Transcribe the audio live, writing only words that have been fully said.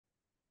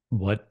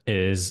What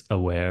is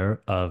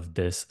aware of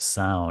this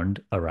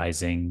sound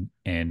arising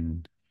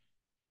in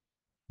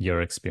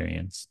your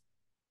experience?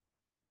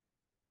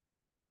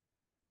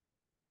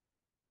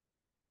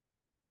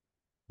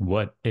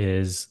 What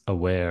is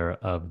aware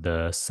of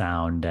the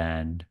sound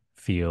and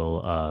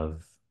feel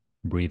of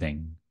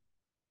breathing?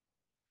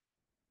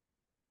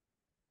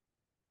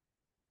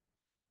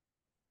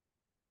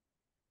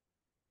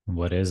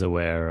 What is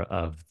aware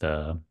of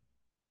the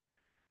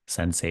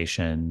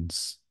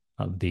sensations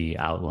of the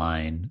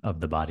outline of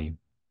the body?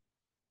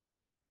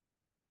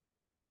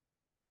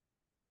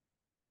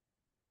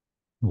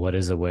 What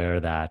is aware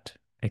that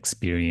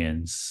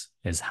experience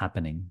is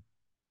happening?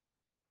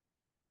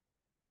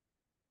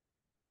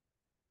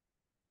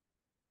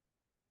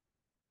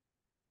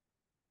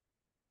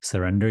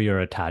 Surrender your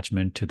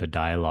attachment to the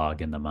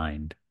dialogue in the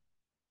mind.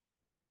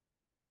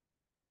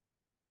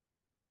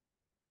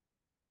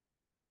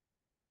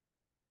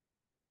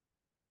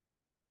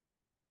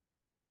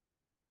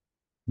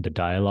 The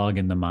dialogue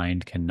in the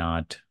mind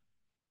cannot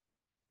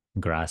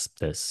grasp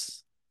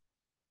this.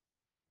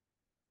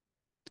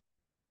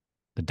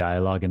 The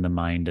dialogue in the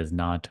mind is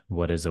not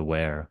what is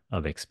aware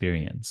of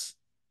experience.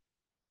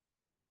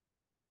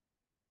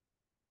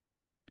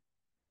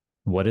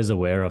 What is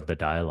aware of the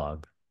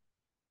dialogue?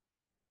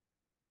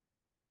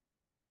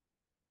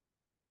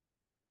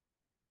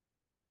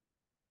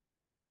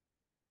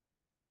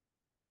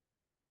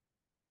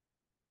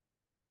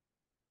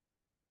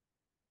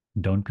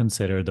 Don't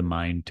consider the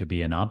mind to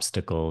be an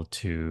obstacle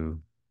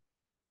to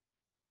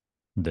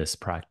this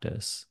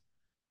practice.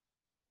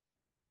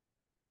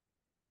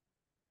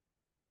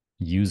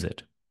 Use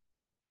it,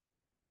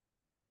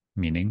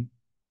 meaning,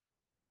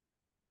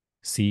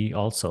 see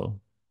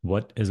also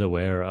what is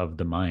aware of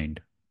the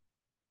mind.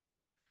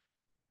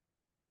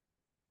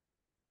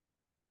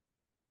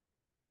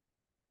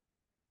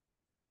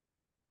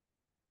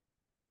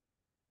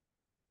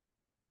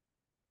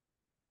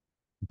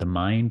 The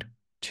mind,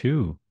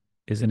 too,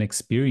 is an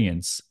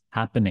experience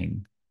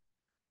happening.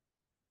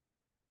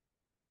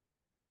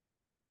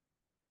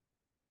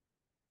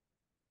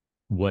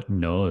 What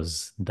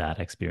knows that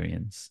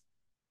experience?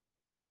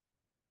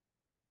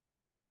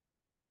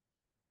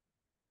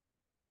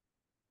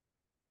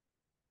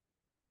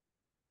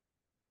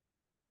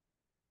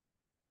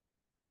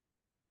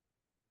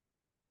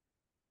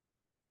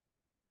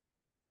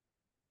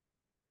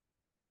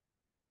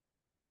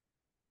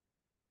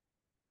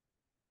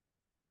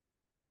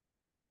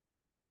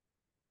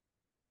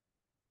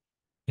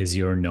 Is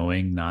your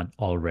knowing not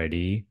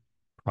already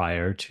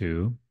prior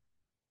to,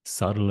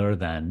 subtler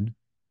than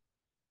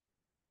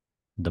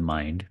the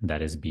mind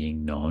that is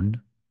being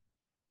known?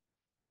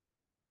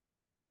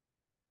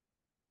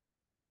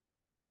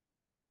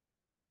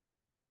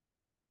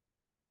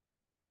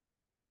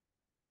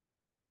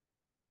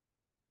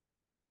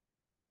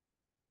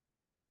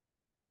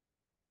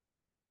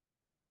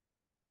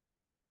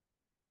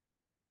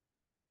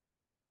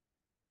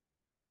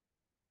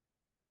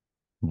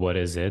 What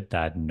is it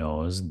that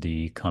knows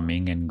the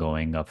coming and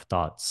going of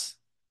thoughts?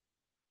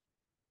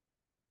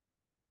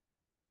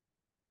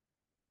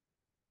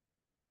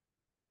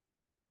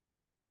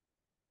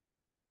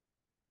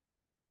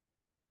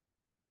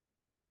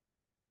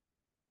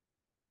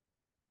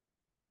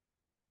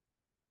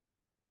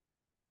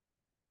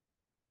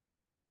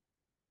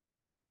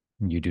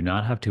 You do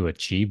not have to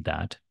achieve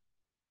that.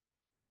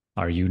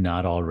 Are you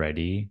not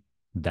already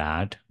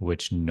that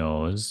which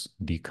knows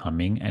the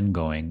coming and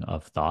going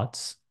of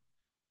thoughts?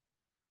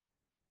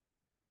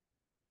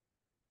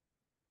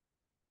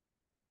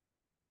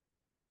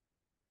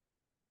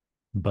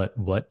 But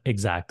what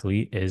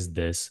exactly is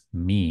this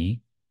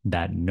me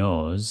that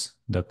knows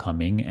the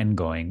coming and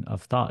going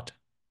of thought?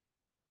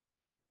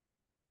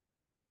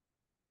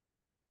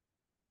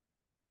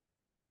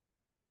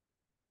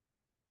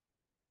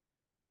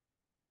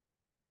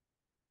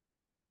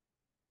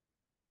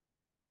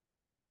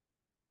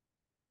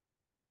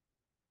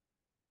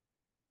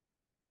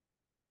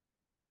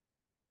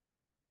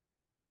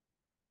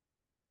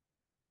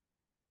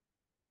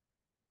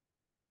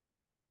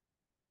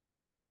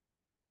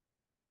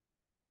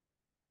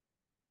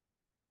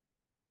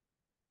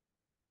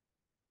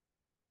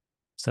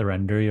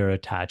 Surrender your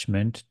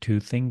attachment to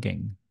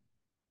thinking.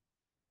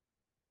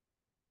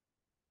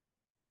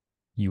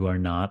 You are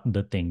not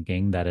the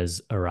thinking that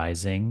is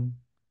arising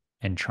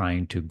and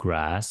trying to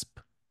grasp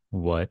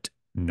what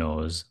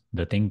knows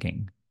the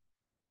thinking.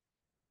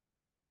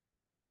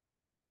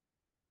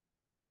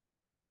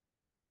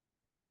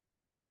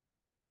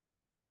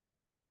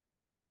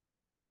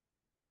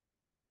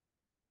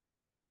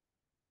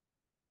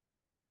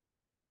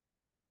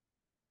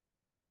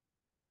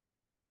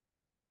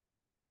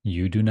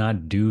 You do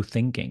not do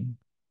thinking.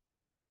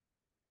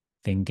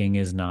 Thinking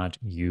is not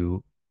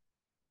you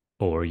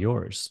or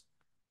yours.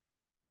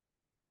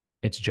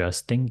 It's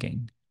just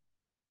thinking.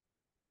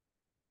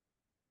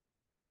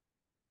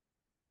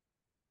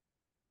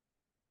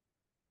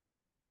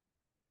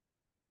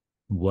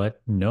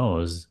 What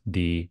knows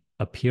the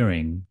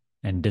appearing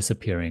and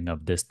disappearing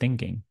of this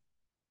thinking?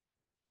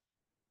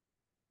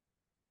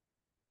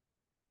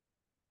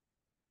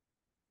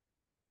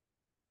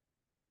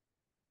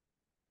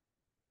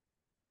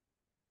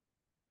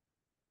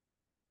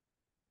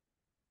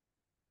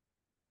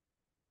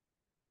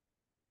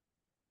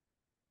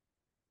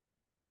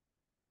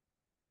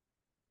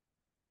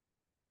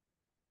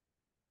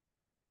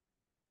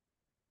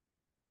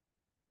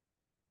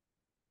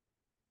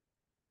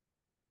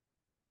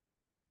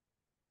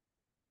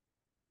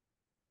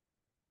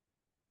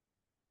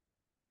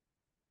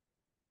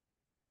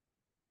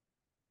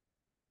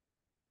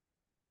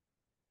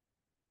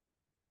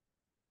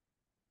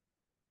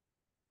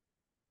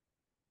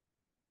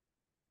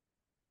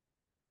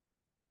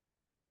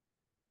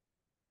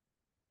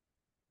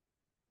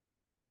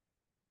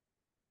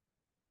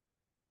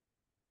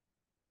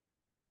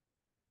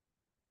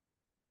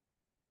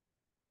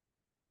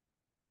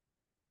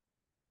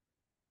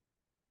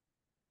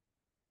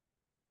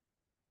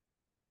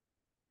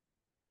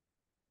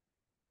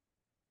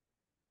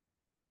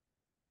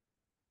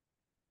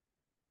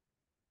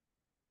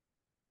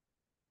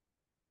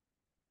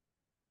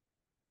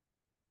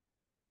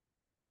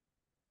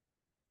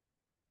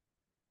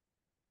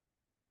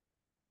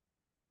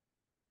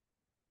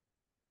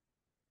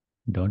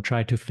 Don't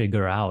try to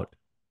figure out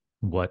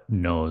what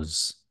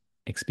knows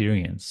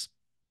experience.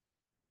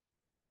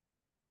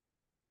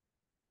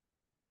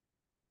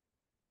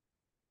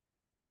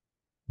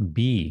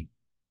 Be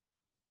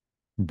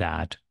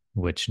that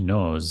which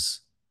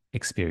knows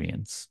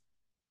experience.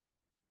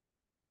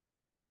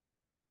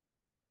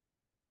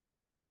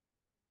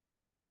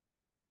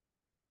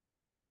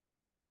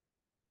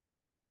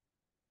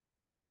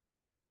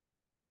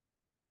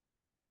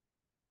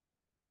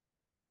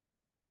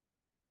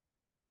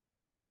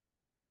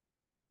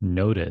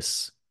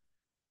 Notice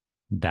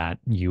that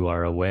you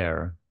are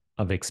aware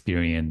of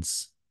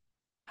experience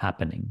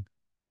happening.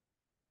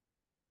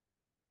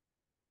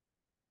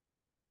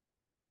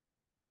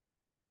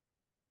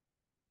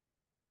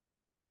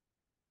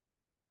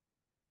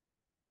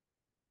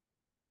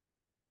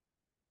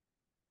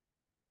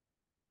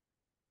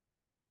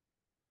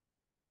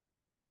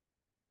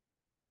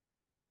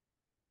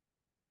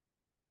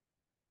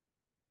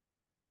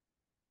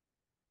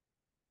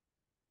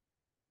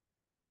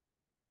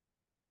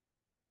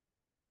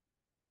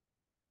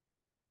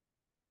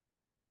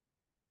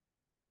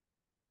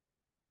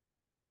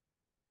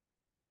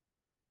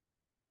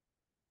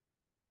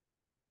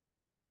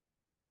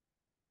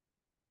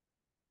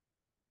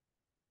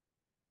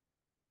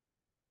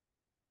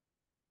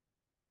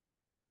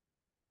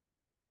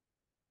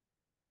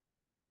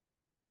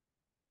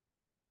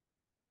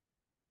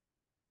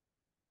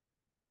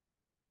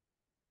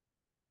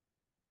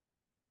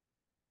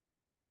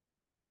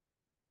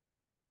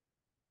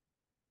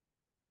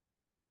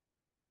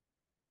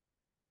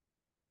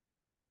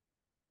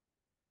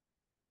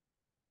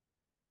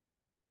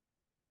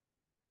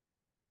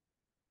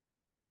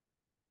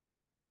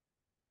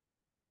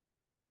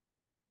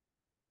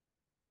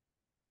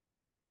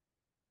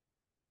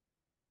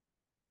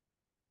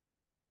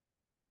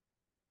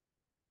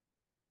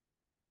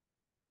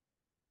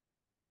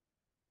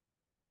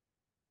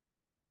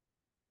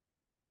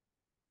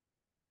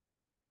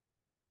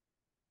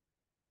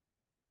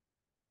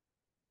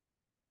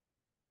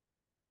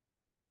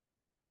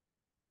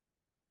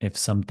 If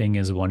something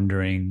is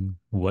wondering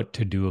what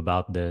to do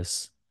about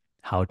this,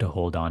 how to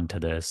hold on to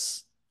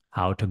this,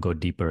 how to go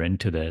deeper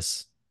into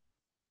this,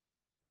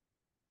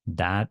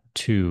 that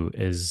too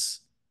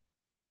is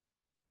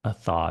a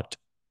thought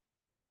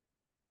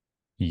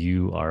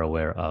you are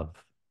aware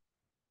of.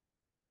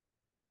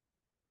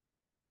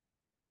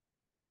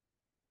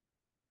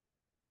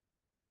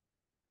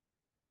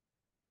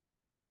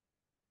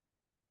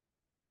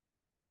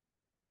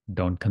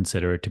 Don't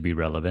consider it to be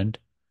relevant.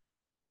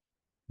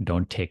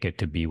 Don't take it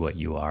to be what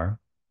you are.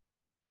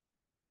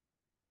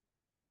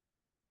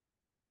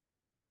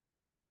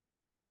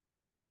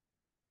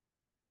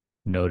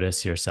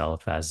 Notice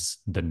yourself as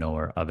the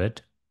knower of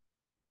it.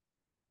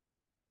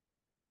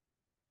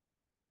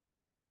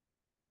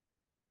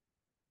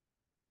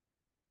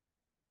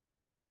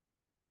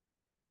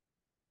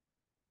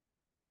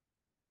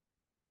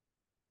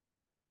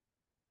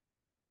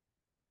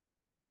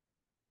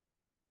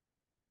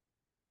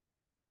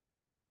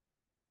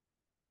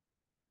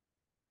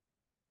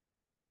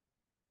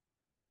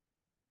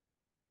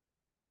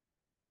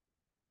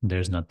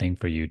 There's nothing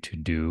for you to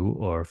do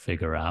or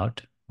figure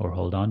out or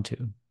hold on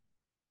to.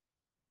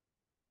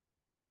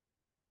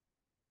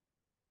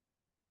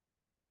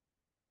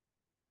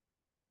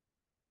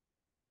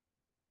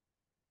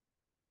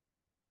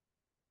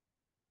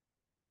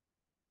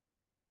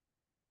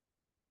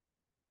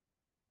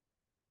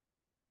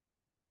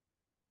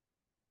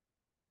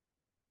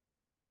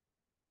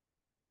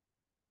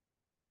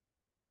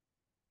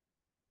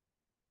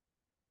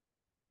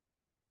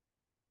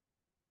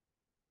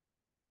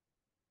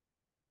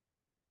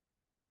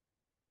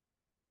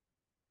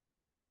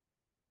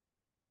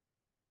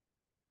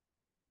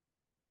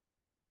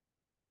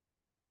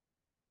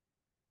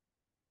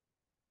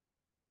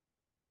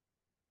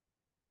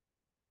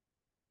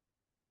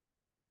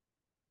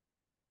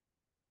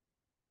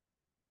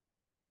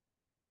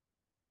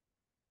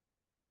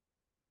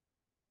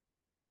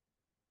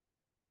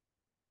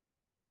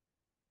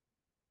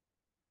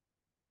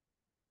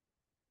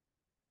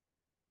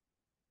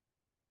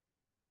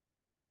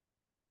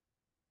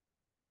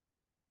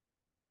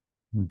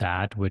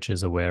 That which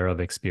is aware of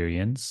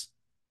experience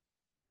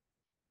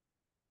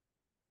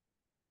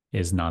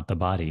is not the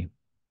body.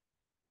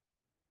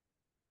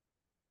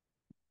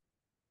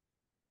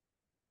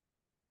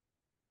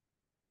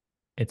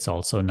 It's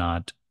also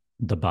not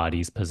the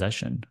body's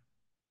possession.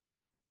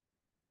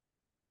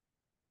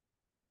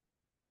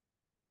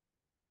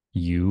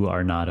 You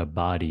are not a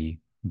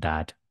body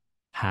that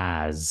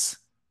has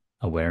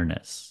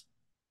awareness.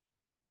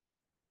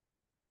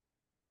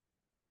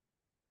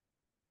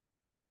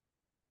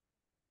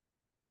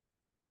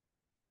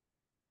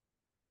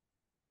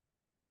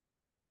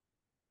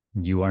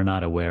 You are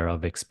not aware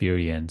of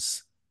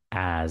experience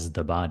as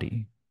the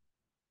body.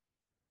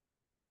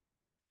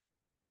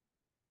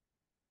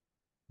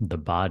 The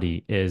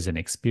body is an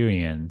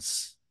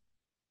experience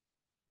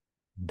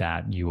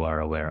that you are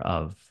aware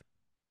of.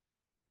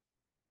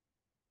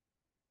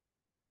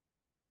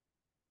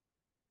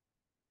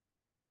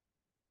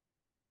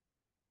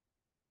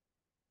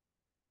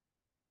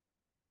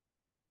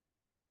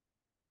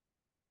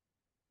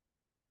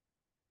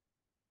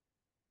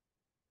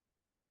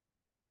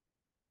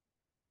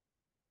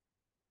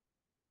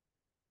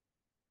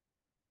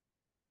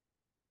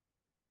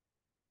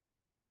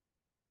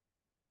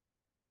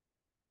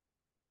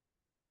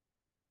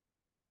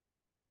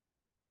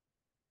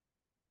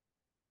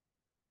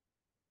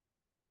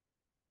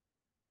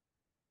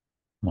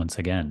 Once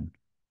again,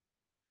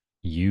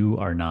 you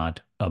are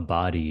not a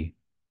body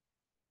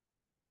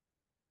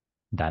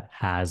that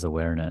has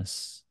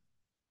awareness.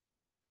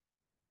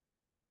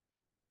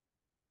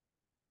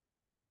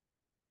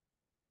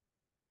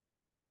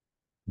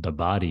 The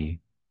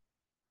body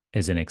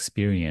is an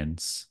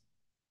experience,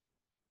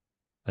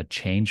 a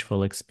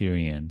changeful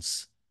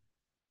experience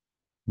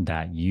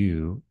that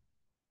you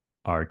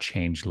are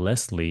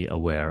changelessly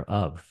aware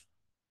of.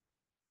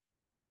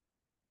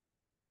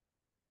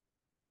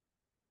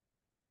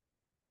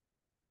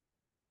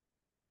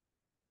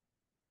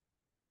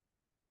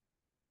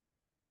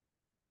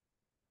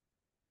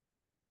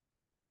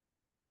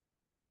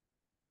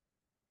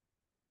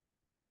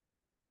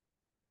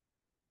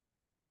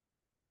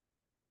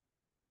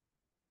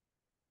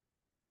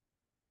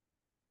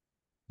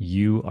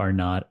 You are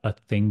not a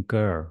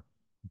thinker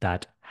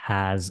that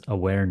has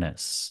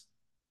awareness.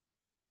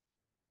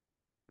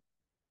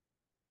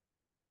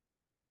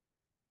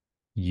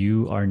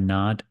 You are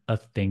not a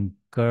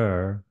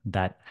thinker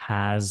that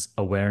has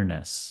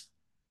awareness.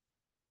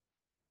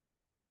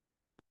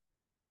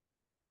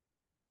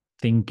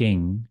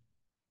 Thinking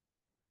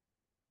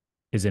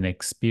is an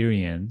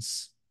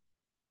experience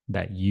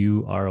that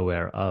you are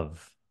aware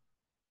of.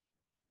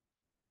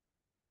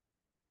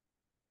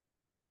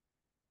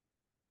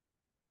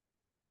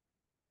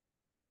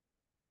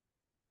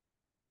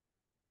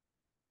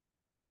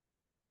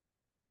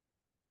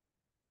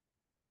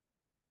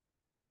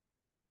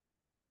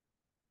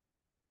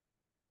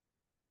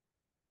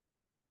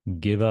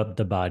 Give up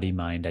the body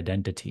mind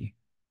identity.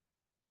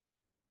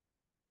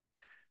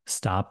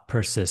 Stop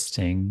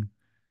persisting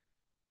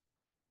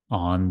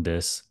on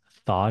this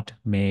thought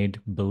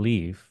made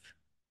belief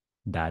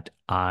that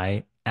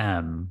I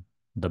am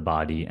the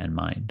body and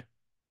mind.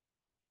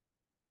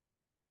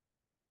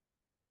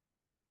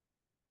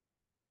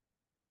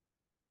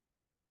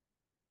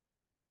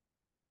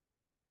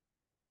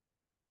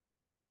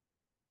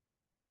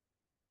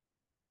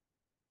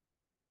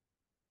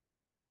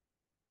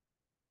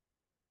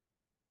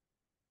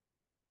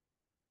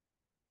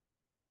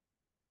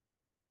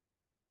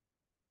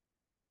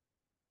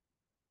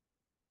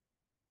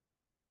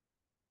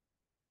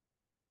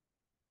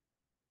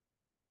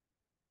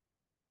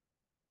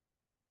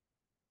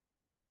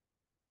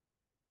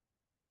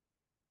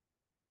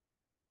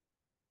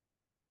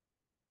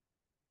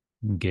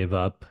 Give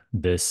up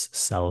this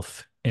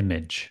self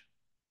image.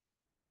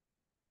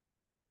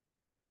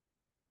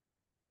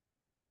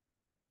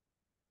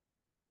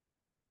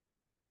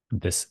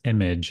 This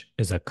image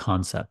is a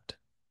concept.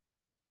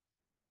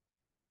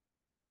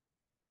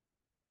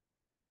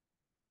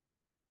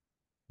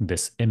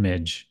 This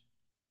image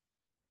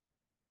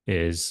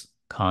is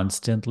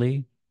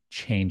constantly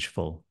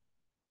changeful.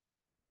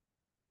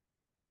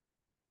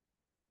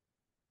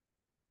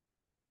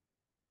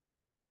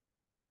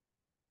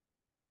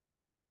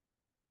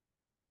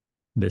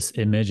 This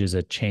image is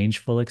a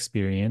changeful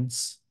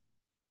experience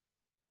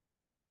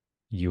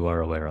you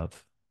are aware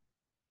of.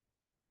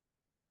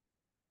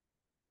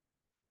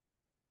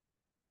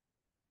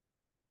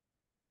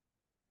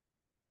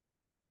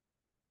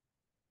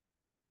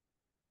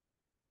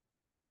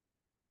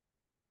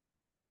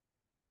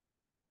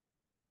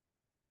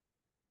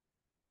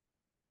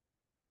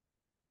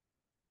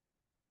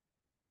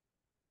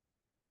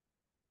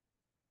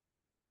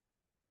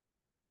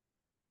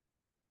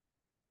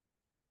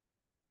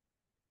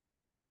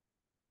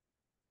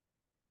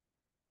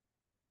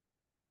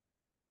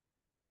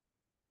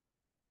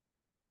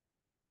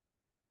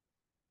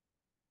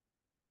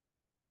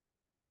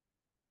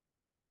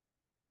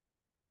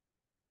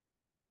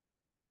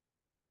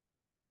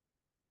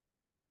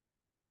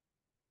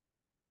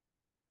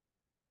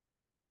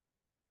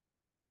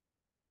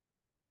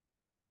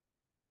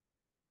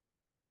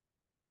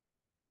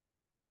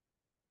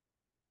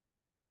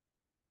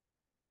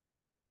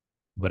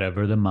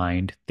 Whatever the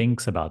mind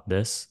thinks about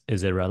this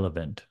is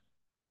irrelevant.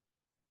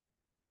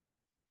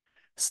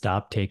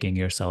 Stop taking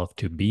yourself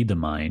to be the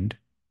mind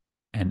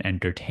and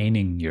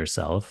entertaining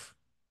yourself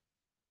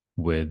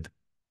with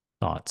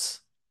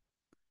thoughts.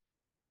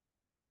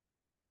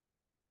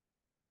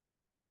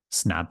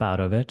 Snap out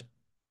of it,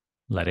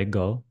 let it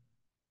go,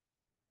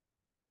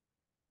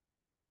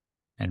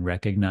 and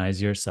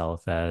recognize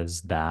yourself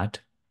as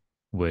that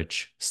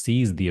which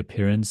sees the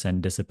appearance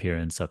and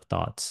disappearance of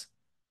thoughts,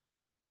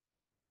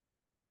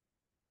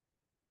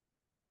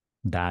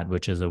 that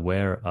which is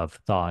aware of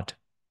thought,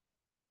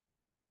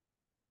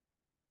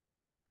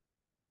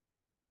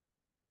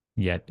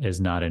 yet is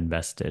not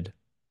invested.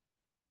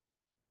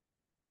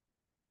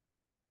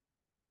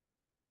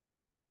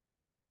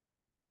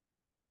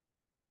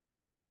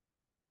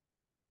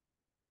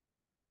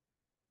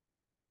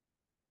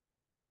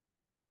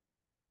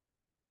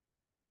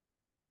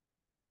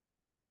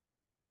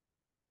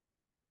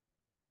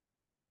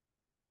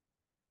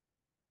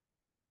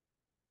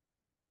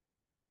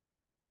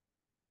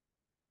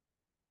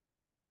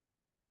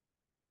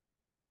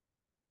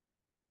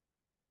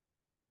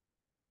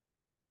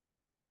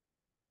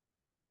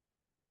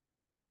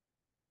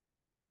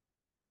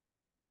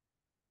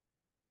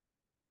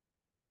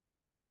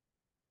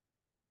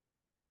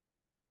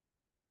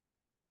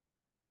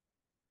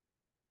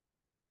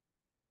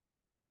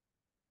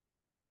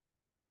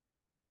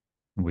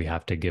 We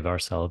have to give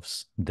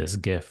ourselves this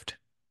gift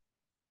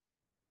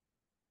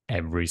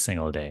every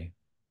single day.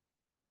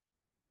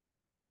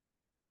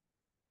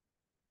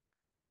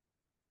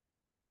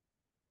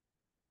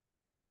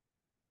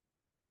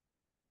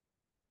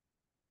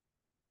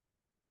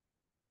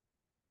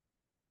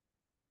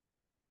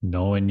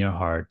 Know in your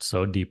heart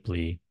so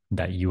deeply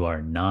that you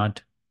are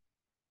not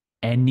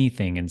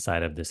anything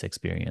inside of this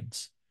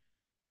experience.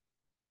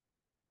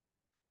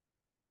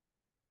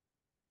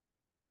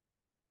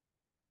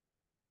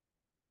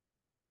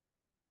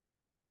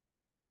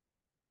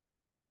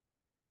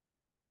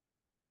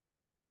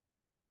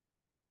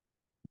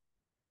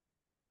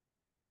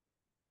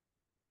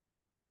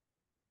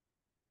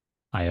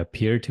 I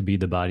appear to be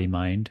the body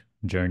mind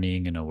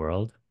journeying in a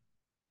world,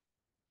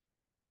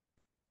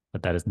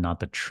 but that is not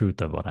the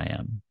truth of what I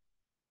am.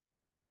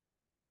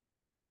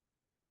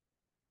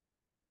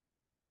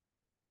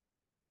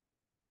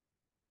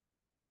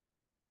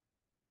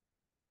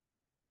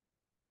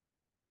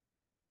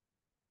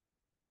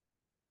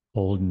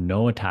 Hold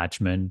no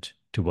attachment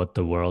to what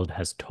the world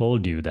has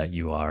told you that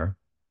you are,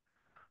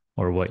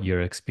 or what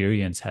your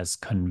experience has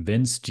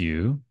convinced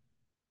you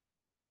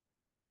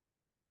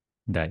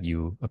that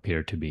you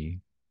appear to be.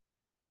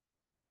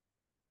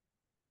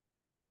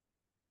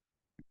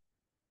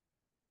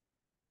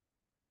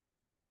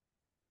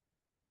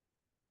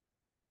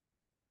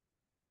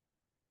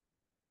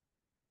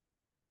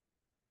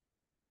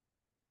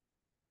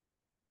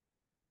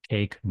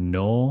 Take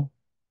no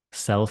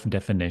self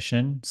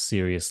definition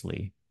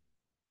seriously.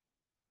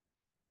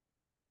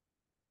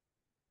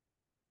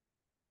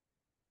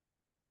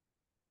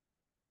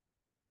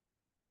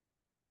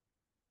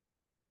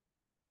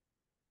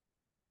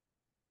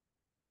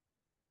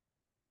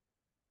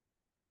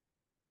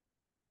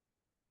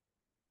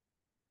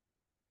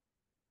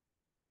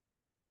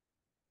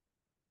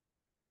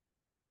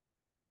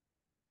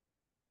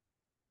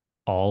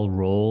 All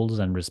roles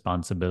and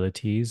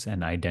responsibilities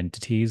and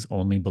identities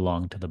only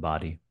belong to the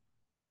body.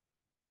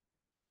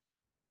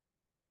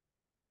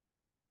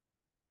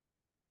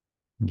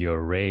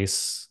 Your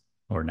race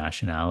or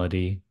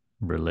nationality,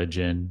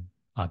 religion,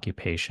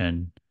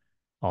 occupation,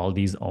 all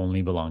these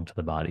only belong to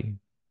the body.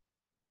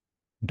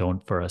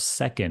 Don't for a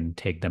second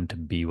take them to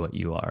be what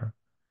you are.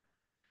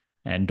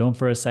 And don't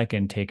for a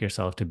second take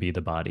yourself to be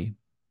the body.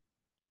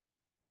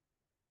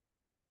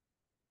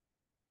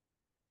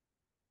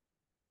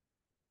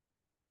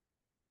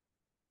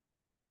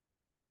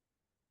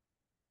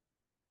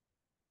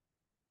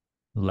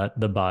 Let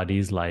the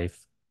body's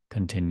life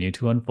continue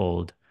to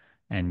unfold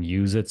and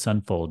use its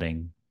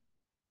unfolding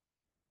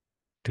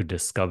to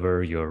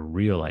discover your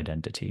real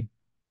identity.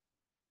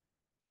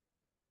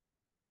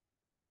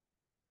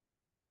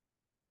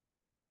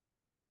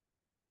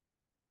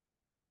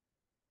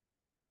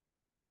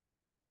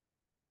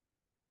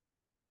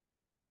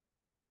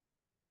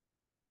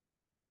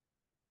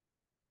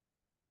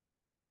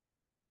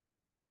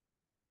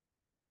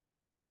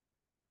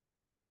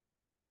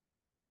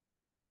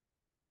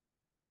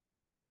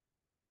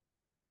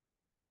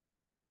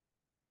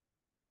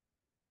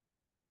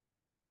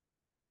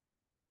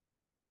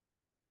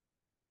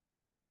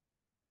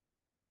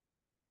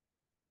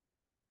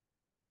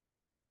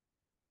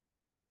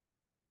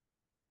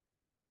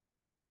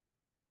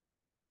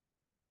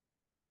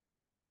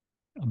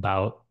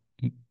 About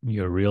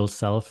your real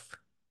self,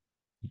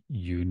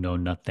 you know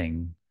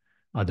nothing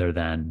other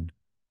than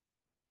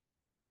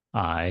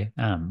I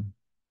am.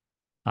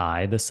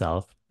 I, the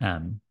self,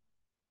 am.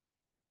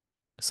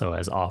 So,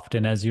 as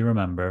often as you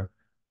remember,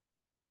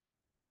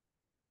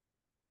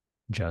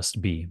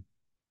 just be.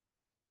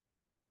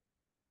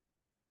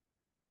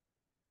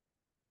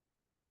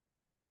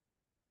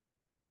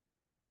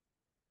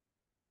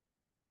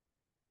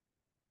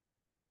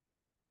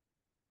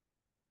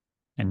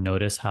 And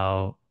notice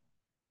how,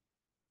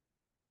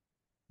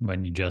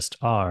 when you just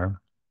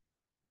are,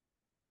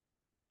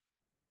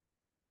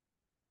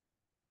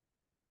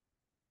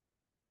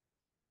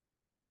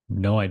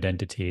 no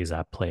identity is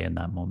at play in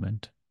that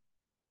moment.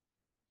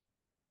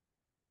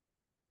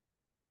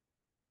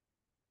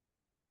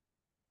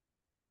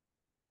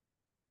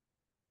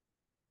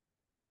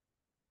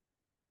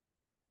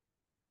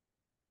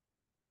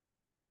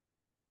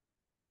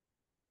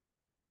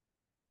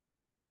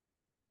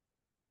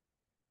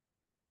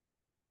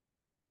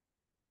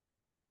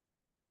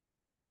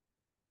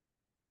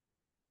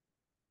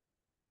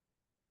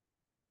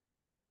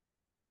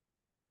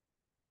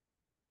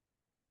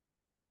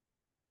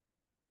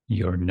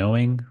 Your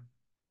knowing,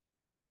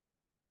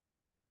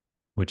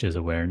 which is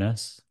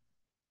awareness,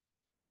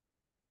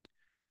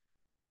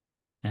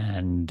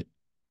 and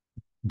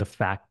the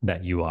fact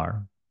that you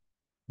are,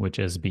 which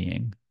is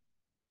being.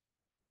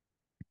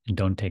 And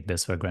don't take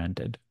this for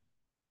granted.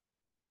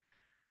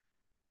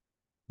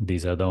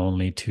 These are the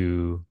only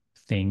two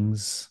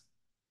things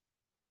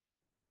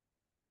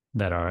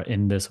that are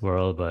in this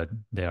world, but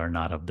they are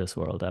not of this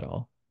world at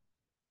all.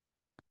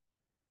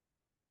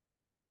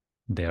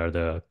 They are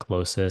the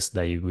closest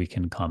that we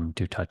can come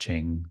to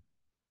touching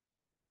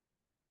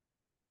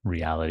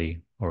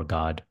reality or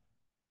God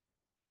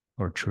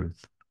or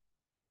truth.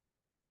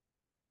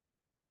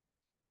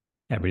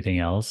 Everything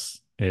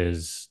else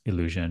is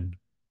illusion.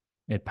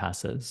 It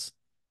passes,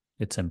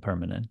 it's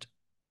impermanent.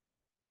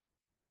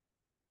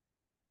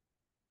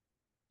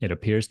 It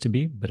appears to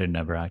be, but it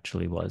never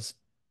actually was.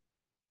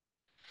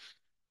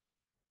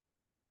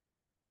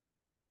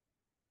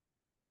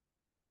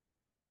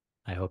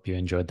 I hope you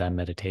enjoyed that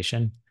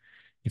meditation.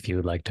 If you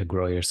would like to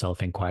grow your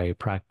self inquiry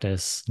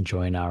practice,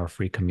 join our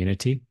free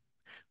community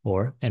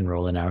or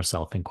enroll in our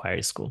self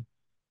inquiry school.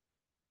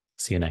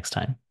 See you next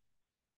time.